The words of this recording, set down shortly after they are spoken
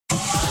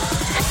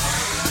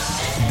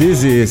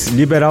This is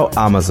Liberal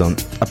Amazon,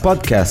 a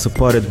podcast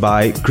supported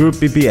by Group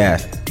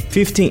BBF,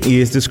 15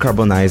 years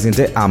decarbonizing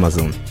the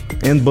Amazon,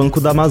 and Banco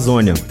da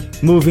Amazônia,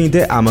 moving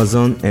the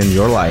Amazon and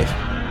your life.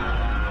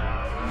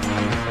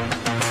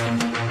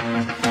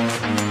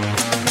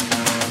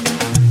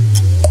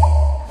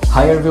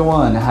 Hi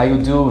everyone, how you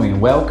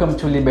doing? Welcome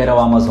to Liberal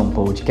Amazon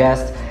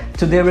podcast.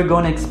 Today we're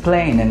going to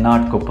explain an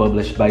article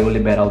published by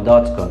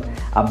oliberal.com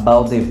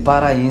about the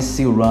Paraense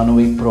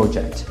Railway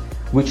project,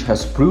 which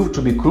has proved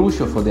to be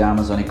crucial for the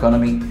Amazon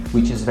economy,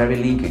 which is very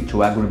linked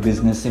to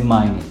agribusiness and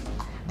mining.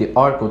 The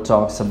article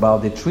talks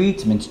about the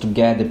treatment to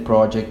get the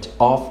project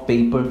off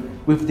paper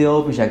with the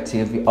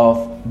objective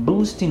of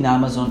boosting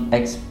Amazon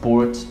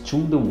exports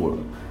to the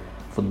world.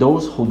 For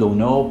those who don't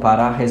know,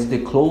 Pará has the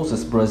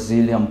closest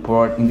Brazilian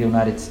port in the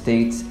United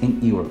States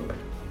and Europe.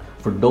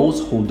 For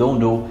those who don't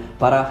know,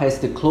 Pará has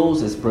the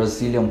closest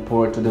Brazilian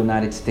port to the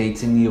United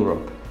States and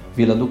Europe,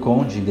 Vila do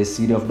Conde in the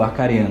city of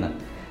Barcarena.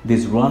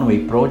 This runway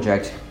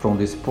project from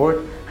this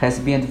port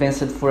has been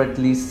advanced for at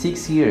least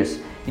 6 years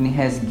and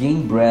has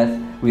gained breadth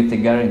with a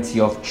guarantee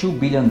of $2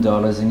 billion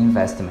in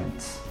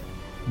investments.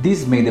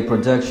 This made the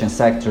production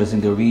sectors in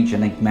the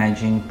region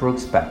imagine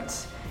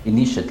prospects.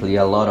 Initially,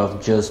 a lot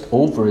of just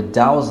over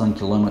 1,000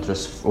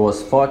 kilometers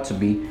was thought to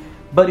be,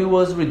 but it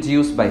was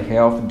reduced by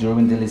half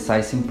during the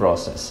licensing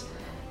process.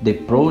 The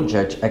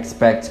project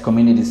expects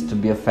communities to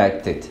be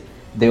affected.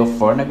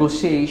 Therefore,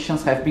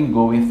 negotiations have been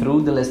going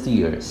through the last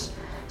years.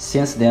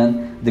 Since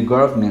then, the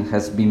government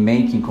has been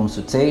making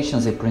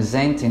consultations and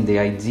presenting the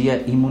idea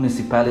in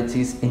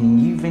municipalities and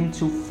even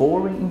to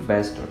foreign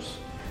investors.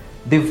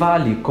 The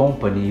Vale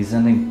company is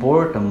an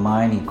important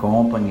mining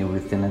company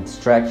with an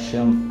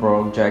extraction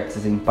project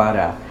in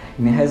Pará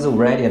and has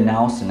already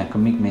announced a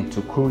commitment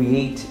to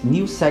create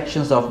new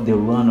sections of the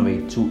runway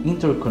to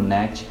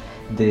interconnect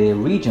the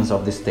regions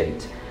of the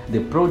state. The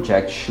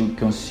project should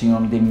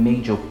consume the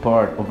major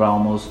part of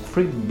almost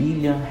 3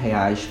 billion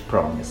reais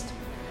promised.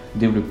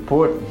 The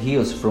report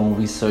hears from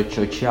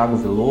researcher Thiago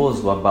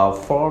Veloso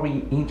about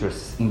foreign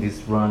interests in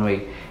this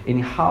runway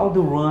and how the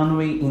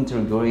runway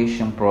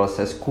integration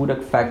process could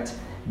affect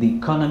the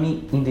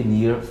economy in the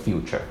near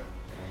future.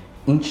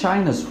 In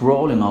China's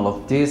role in all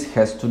of this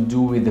has to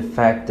do with the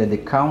fact that the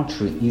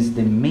country is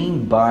the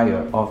main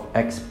buyer of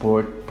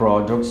export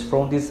products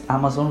from this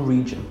Amazon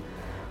region.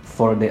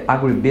 For the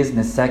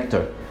agribusiness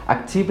sector,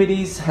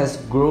 activities has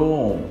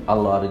grown a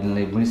lot in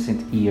the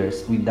recent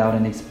years without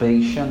an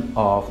expansion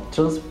of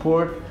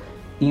transport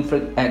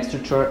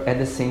infrastructure at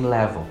the same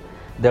level.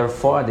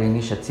 Therefore, the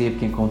initiative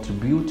can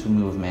contribute to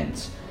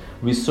movements.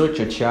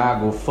 Researcher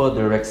Thiago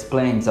further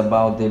explains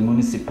about the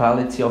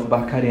municipality of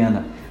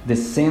Barcarena, the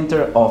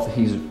center of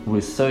his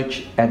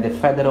research at the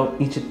Federal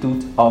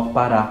Institute of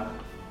Pará,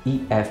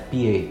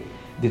 EFPA.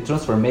 The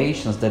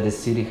transformations that the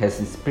city has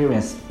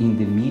experienced in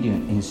the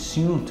medium and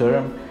soon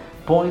term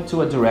point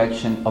to a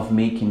direction of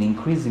making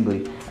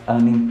increasingly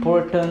an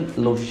important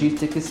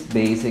logistics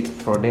basic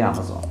for the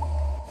Amazon.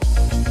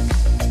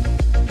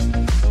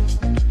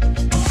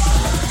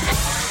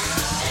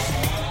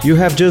 You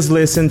have just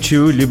listened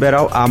to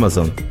Liberal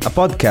Amazon, a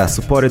podcast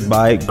supported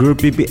by Group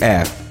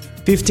BBF,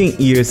 15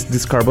 years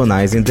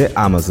decarbonizing the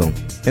Amazon,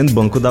 and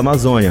Banco da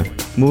Amazônia,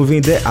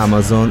 moving the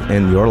Amazon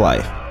and your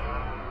life.